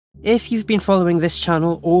If you've been following this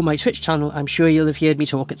channel or my Twitch channel, I'm sure you'll have heard me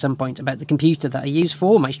talk at some point about the computer that I use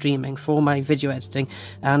for my streaming, for my video editing,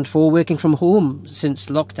 and for working from home since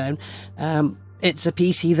lockdown. It's a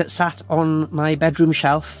PC that sat on my bedroom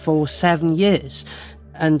shelf for 7 years,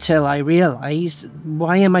 until I realised,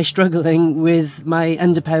 why am I struggling with my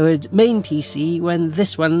underpowered main PC when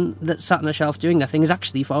this one that sat on a shelf doing nothing is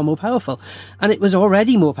actually far more powerful? And it was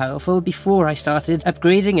already more powerful before I started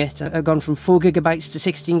upgrading it. I've gone from 4GB to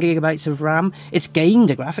 16GB of RAM. It's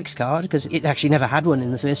gained a graphics card because it actually never had one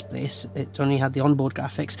in the first place. It only had the onboard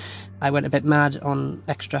graphics. I went a bit mad on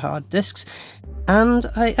extra hard disks, and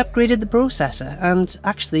I upgraded the processor. And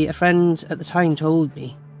actually, a friend at the time told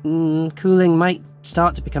me, cooling might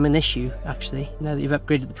start to become an issue, actually, now that you've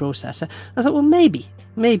upgraded the processor. I thought, well, maybe,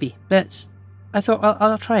 but I thought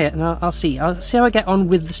I'll try it and I'll see how I get on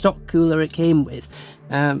with the stock cooler it came with,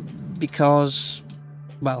 because,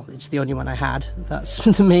 well, it's the only one I had, that's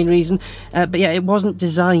the main reason. But yeah, it wasn't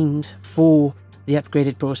designed for the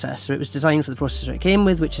upgraded processor. It was designed for the processor it came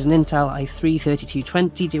with, which is an Intel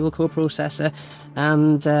i3-3220 dual-core processor,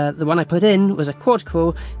 and the one I put in was a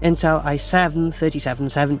quad-core Intel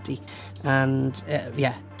i7-3770. And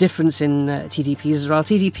yeah, difference in TDPs as well.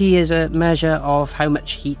 TDP is a measure of how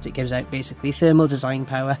much heat it gives out, basically, thermal design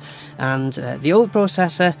power. And the old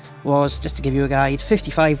processor was, just to give you a guide,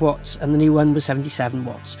 55 watts, and the new one was 77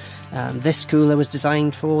 watts. And this cooler was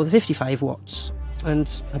designed for the 55 watts.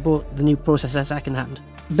 And I bought the new processor second hand.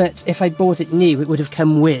 But if I bought it new, it would have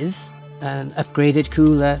come with an upgraded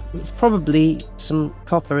cooler with probably some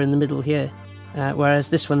copper in the middle here, whereas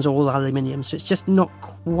this one's all aluminium, so it's just not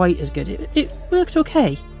quite as good. It worked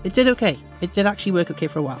okay. It did okay. It did actually work okay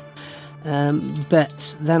for a while.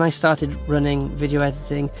 But then I started running video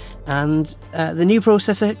editing, and the new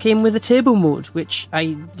processor came with a turbo mode, which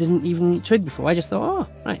I didn't even twig before. I just thought, oh,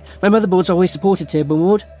 right. My motherboard's always supported turbo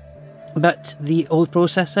mode, but the old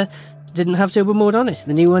processor didn't have turbo mode on it.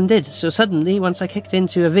 The new one did. So suddenly, once I kicked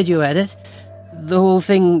into a video edit, the whole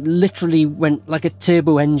thing literally went like a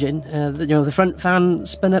turbo engine. You know, the front fan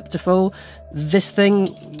spun up to full. This thing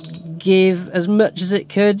gave as much as it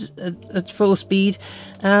could at full speed,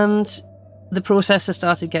 and the processor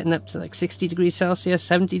started getting up to like 60 degrees Celsius,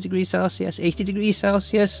 70 degrees Celsius, 80 degrees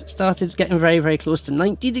Celsius, started getting very, very close to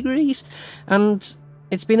 90 degrees, and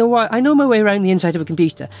it's been a while. I know my way around the inside of a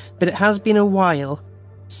computer, but it has been a while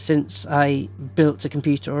since I built a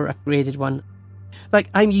computer or upgraded one. Like,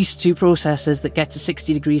 I'm used to processors that get to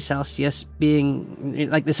 60 degrees Celsius being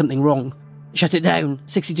like there's something wrong. Shut it down.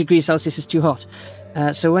 60 degrees Celsius is too hot.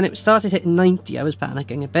 So when it started hitting 90, I was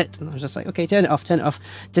panicking a bit, and I was just like, okay, turn it off, turn it off.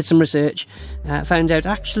 Did some research, found out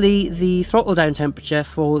actually the throttle down temperature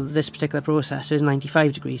for this particular processor is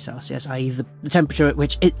 95 degrees Celsius, i.e. the temperature at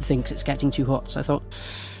which it thinks it's getting too hot. So I thought,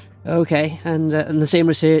 okay, and the same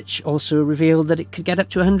research also revealed that it could get up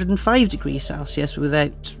to 105 degrees Celsius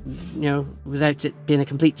without it being a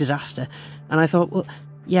complete disaster. And I thought, well,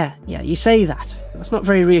 yeah, you say that. That's not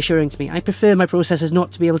very reassuring to me. I prefer my processors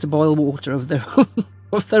not to be able to boil water of their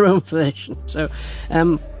own volition. So,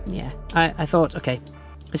 yeah, I thought, okay,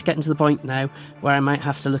 it's getting to the point now where I might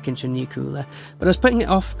have to look into a new cooler. But I was putting it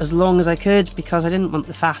off as long as I could because I didn't want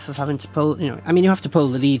the faff of having to pull, I mean, you have to pull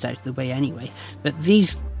the leads out of the way anyway. But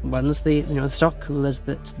these ones, the stock coolers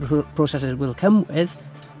that the processor will come with,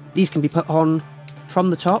 these can be put on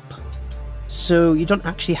from the top. So you don't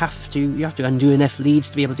actually have to, you have to undo enough leads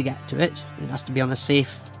to be able to get to it. It has to be on a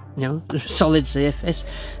safe, solid surface,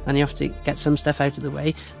 and you have to get some stuff out of the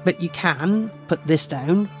way. But you can put this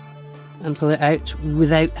down and pull it out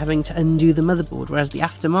without having to undo the motherboard, whereas the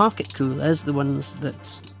aftermarket coolers, the ones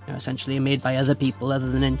that essentially are made by other people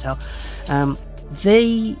other than Intel,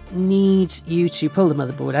 they need you to pull the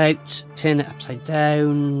motherboard out, turn it upside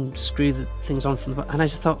down, screw the things on from the bottom, and I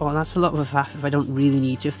just thought, oh, that's a lot of a faff if I don't really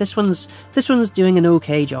need to. If this one's doing an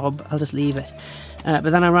okay job, I'll just leave it. But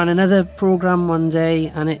then I ran another program one day,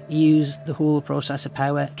 and it used the whole processor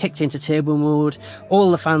power, kicked into turbo mode,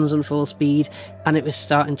 all the fans on full speed, and it was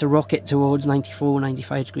starting to rocket towards 94,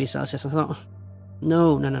 95 degrees Celsius. I thought,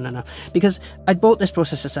 no, because I'd bought this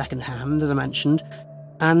processor second hand, as I mentioned,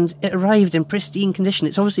 and it arrived in pristine condition.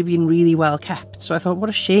 It's obviously been really well kept, so I thought what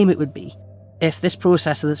a shame it would be if this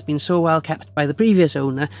processor that's been so well kept by the previous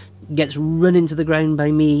owner gets run into the ground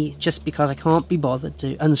by me just because I can't be bothered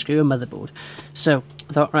to unscrew a motherboard. So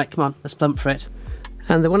I thought, right, come on, let's plump for it.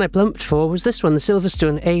 And the one I plumped for was this one, the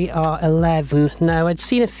Silverstone AR11. Now, I'd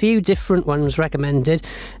seen a few different ones recommended,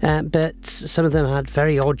 but some of them had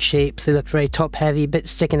very odd shapes. They looked very top-heavy,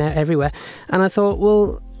 bits sticking out everywhere. And I thought,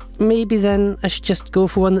 well, maybe then I should just go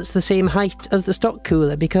for one that's the same height as the stock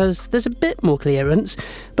cooler, because there's a bit more clearance,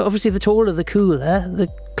 but obviously the taller the cooler, the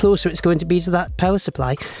closer it's going to be to that power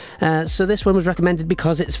supply. So this one was recommended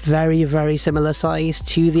because it's very, very similar size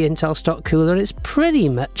to the Intel stock cooler. It's pretty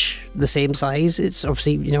much the same size. It's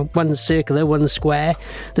obviously, you know, one's circular, one's square.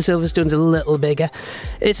 The Silverstone's a little bigger.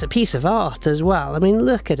 It's a piece of art as well. I mean,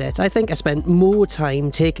 look at it. I think I spent more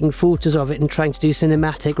time taking photos of it and trying to do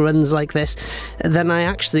cinematic runs like this than I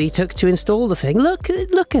actually took to install the thing. Look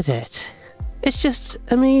at it. It's just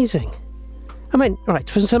amazing. I mean, right,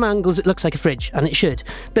 from some angles it looks like a fridge, and it should,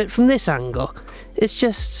 but from this angle, it's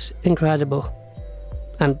just incredible.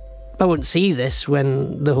 And I won't see this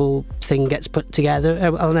when the whole thing gets put together.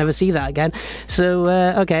 I'll never see that again. So,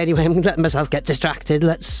 okay, anyway, I'm letting myself get distracted.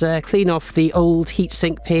 Let's clean off the old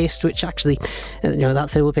heatsink paste, which actually, you know, that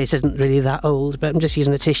thermal paste isn't really that old, but I'm just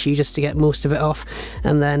using a tissue just to get most of it off.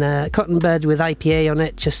 And then cotton bud with IPA on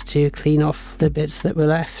it, just to clean off the bits that were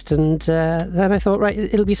left. And then I thought, right,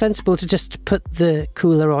 it'll be sensible to just put the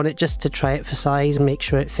cooler on it, just to try it for size and make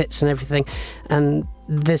sure it fits and everything. And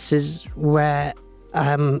this is where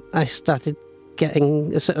I started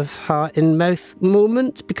getting a sort of heart in mouth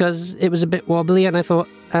moment, because it was a bit wobbly, and I thought,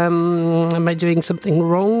 am I doing something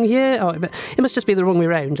wrong here? Oh, it must just be the wrong way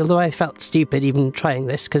around, although I felt stupid even trying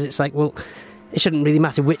this, because it's like, well, it shouldn't really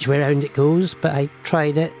matter which way around it goes, but I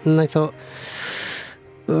tried it and I thought,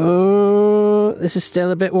 oh, this is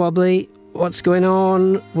still a bit wobbly. What's going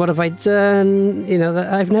on? What have I done? You know,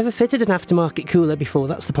 I've never fitted an aftermarket cooler before,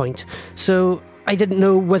 that's the point. So I didn't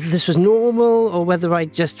know whether this was normal or whether I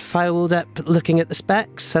just fouled up looking at the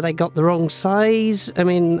specs, had I got the wrong size. I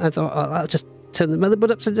mean, I thought, oh, I'll just turn the motherboard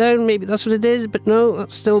upside down, maybe that's what it is, but no,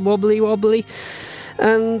 that's still wobbly.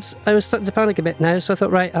 And I was starting to panic a bit now, so I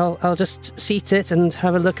thought, right, I'll just seat it and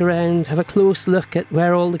have a look around, have a close look at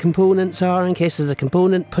where all the components are, in case there's a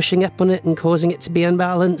component pushing up on it and causing it to be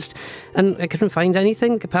unbalanced. And I couldn't find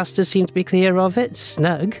anything. The capacitors seemed to be clear of it.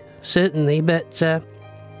 Snug, certainly, but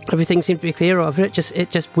everything seemed to be clear of it. It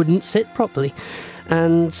just wouldn't sit properly,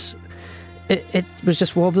 and it was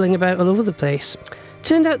just wobbling about all over the place.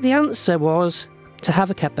 Turned out the answer was to have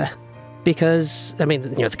a cuppa, because, I mean,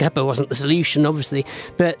 you know, the cuppa wasn't the solution, obviously,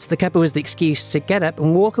 but the cuppa was the excuse to get up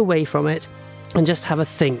and walk away from it and just have a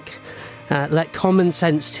think. Let common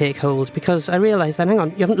sense take hold, because I realised then, hang on,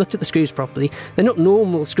 you haven't looked at the screws properly. They're not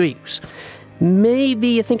normal screws. Maybe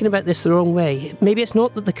you're thinking about this the wrong way. Maybe it's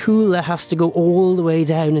not that the cooler has to go all the way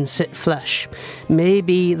down and sit flush.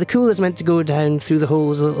 Maybe the cooler's meant to go down through the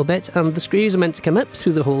holes a little bit, and the screws are meant to come up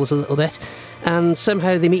through the holes a little bit, and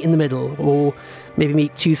somehow they meet in the middle, or maybe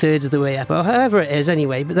meet 2/3 of the way up, or however it is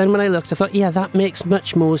anyway. But then when I looked, I thought, yeah, that makes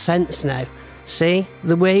much more sense now. See?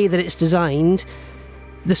 The way that it's designed,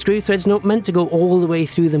 the screw thread's not meant to go all the way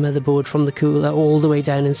through the motherboard from the cooler, all the way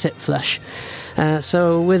down and sit flush.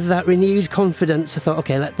 So with that renewed confidence, I thought,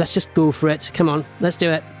 okay, let's just go for it. Come on, let's do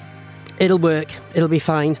it. It'll work. It'll be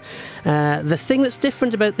fine. The thing that's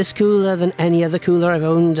different about this cooler than any other cooler I've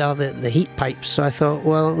owned are the heat pipes. So I thought,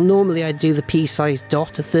 well, normally I'd do the pea-sized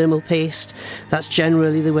dot of thermal paste. That's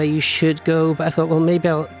generally the way you should go. But I thought, well, maybe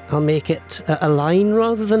I'll make it a line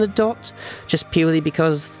rather than a dot, just purely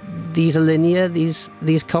because these are linear, these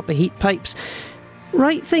copper heat pipes.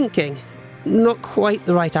 Right thinking. Not quite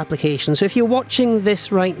the right application. So if you're watching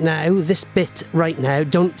this right now, this bit right now,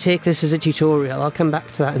 don't take this as a tutorial. I'll come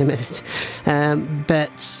back to that in a minute.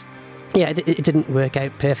 But yeah, it didn't work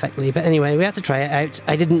out perfectly. But anyway, we had to try it out.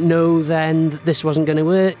 I didn't know then that this wasn't going to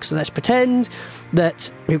work, so let's pretend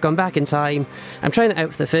that we've gone back in time. I'm trying it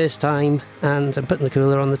out for the first time, and I'm putting the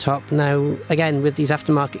cooler on the top. Now, again, with these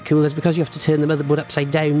aftermarket coolers, because you have to turn the motherboard upside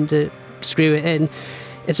down to screw it in,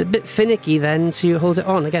 it's a bit finicky then to hold it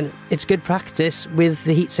on. Again, it's good practice with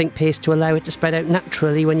the heatsink paste to allow it to spread out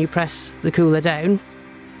naturally when you press the cooler down.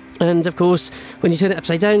 And of course, when you turn it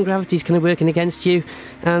upside down, gravity's kind of working against you,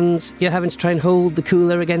 and you're having to try and hold the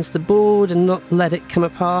cooler against the board and not let it come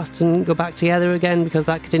apart and go back together again, because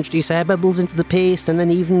that could introduce air bubbles into the paste and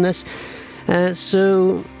unevenness.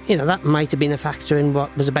 So, you know, that might have been a factor in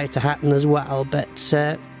what was about to happen as well, but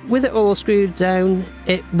with it all screwed down,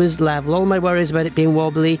 it was level. All my worries about it being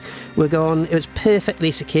wobbly were gone. It was perfectly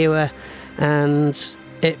secure, and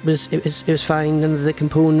it was fine, and the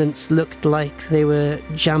components looked like they were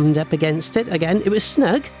jammed up against it. Again, it was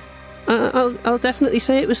snug. I'll definitely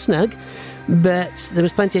say it was snug, but there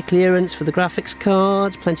was plenty of clearance for the graphics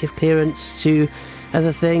card, plenty of clearance to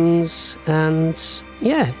other things, and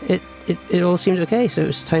yeah, it all seemed okay. So it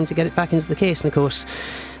was time to get it back into the case, and of course,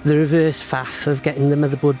 the reverse faff of getting the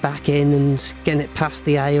motherboard back in and getting it past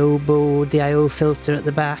the I/O board, the I/O filter at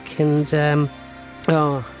the back, and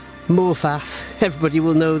oh, more faff. Everybody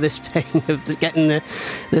will know this pain of getting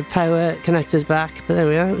the power connectors back, but there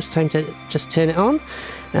we are. It was time to just turn it on,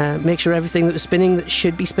 make sure everything that was spinning that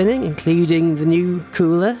should be spinning, including the new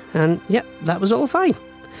cooler, and yep, that was all fine.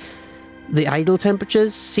 The idle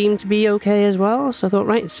temperatures seemed to be okay as well, so I thought,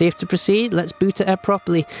 right, it's safe to proceed, let's boot it up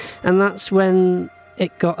properly. And that's when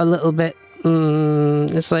it got a little bit,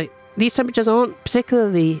 it's like, these temperatures aren't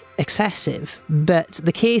particularly excessive, but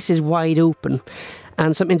the case is wide open,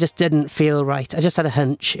 and something just didn't feel right. I just had a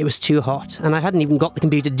hunch it was too hot, and I hadn't even got the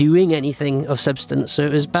computer doing anything of substance, so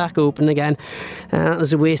it was back open again. That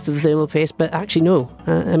was a waste of the thermal paste, but actually no.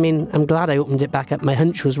 I mean, I'm glad I opened it back up. My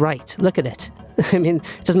hunch was right. Look at it. I mean,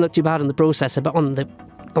 it doesn't look too bad on the processor, but on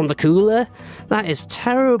the cooler, that is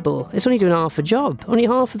terrible. It's only doing half a job. Only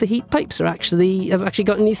half of the heat pipes have actually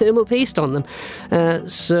got any thermal paste on them.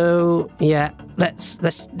 So yeah, let's.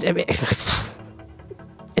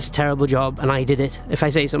 It's a terrible job, and I did it, if I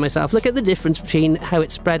say so myself. Look at the difference between how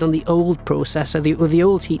it spread on the old processor, the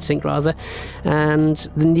old heatsink rather, and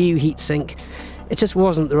the new heatsink. It just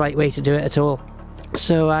wasn't the right way to do it at all.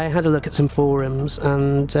 So I had a look at some forums,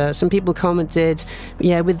 and some people commented,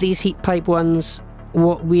 yeah, with these heat pipe ones,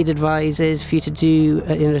 what we'd advise is for you to do,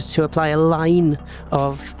 to apply a line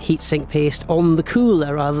of heatsink paste on the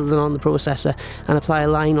cooler rather than on the processor, and apply a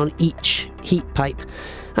line on each heat pipe.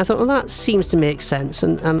 I thought, well, that seems to make sense,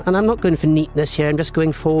 and I'm not going for neatness here, I'm just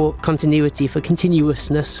going for continuity, for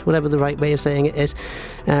continuousness, whatever the right way of saying it is.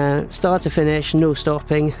 Start to finish, no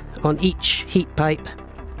stopping, on each heat pipe.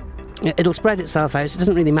 It'll spread itself out, so it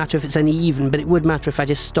doesn't really matter if it's uneven, but it would matter if I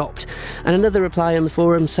just stopped. And another reply on the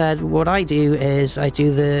forum said, what I do is I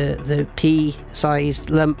do the pea-sized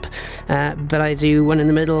lump, but I do one in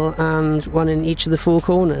the middle and one in each of the four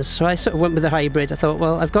corners. So I sort of went with a hybrid. I thought,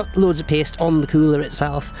 well, I've got loads of paste on the cooler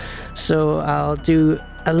itself, so I'll do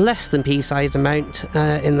a less than pea-sized amount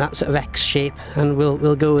in that sort of X shape, and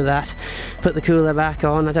we'll go with that. Put the cooler back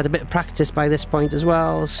on. I'd had a bit of practice by this point as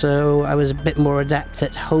well, so I was a bit more adept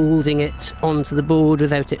at holding it onto the board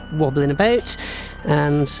without it wobbling about,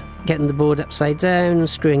 and getting the board upside down,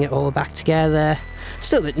 screwing it all back together.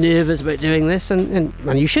 Still a bit nervous about doing this, and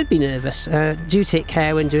you should be nervous. Do take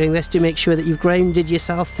care when doing this. Do make sure that you've grounded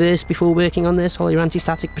yourself first before working on this, all your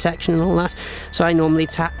anti-static protection and all that. So I normally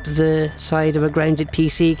tap the side of a grounded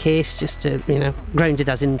PC case, just to, grounded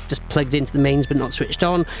as in just plugged into the mains but not switched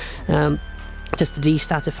on, just to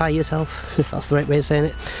de-statify yourself, if that's the right way of saying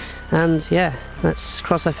it. And yeah, let's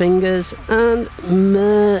cross our fingers, and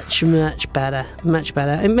much better, much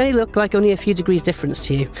better. It may look like only a few degrees difference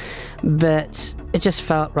to you, but it just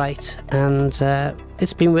felt right, and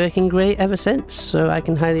it's been working great ever since, so I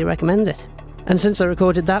can highly recommend it. And since I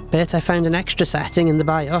recorded that bit, I found an extra setting in the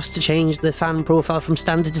BIOS to change the fan profile from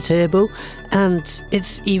standard to turbo, and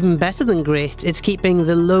it's even better than great. It's keeping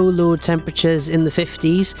the low load temperatures in the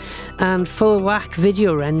 50s, and full whack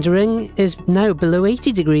video rendering is now below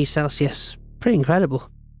 80 degrees Celsius. Pretty incredible.